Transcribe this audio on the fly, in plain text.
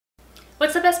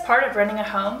What's the best part of renting a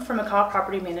home from McCaw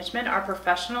Property Management, our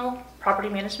professional property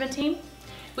management team?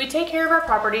 We take care of our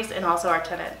properties and also our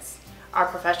tenants. Our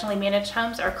professionally managed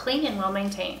homes are clean and well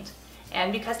maintained.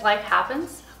 And because life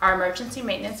happens, our emergency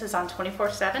maintenance is on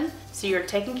 24/7, so you're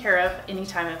taken care of any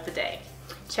time of the day.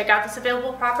 Check out this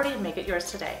available property and make it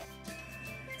yours today.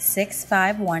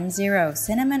 6510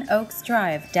 Cinnamon Oaks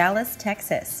Drive, Dallas,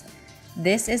 Texas.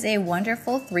 This is a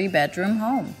wonderful 3-bedroom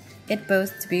home. It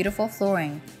boasts beautiful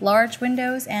flooring, large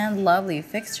windows, and lovely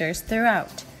fixtures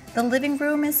throughout. The living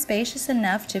room is spacious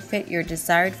enough to fit your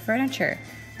desired furniture.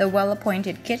 The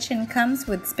well-appointed kitchen comes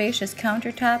with spacious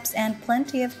countertops and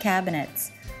plenty of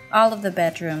cabinets. All of the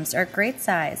bedrooms are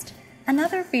great-sized.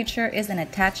 Another feature is an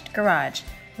attached garage.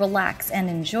 Relax and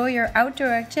enjoy your outdoor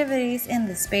activities in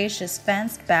the spacious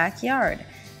fenced backyard.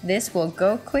 This will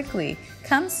go quickly.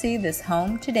 Come see this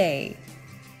home today.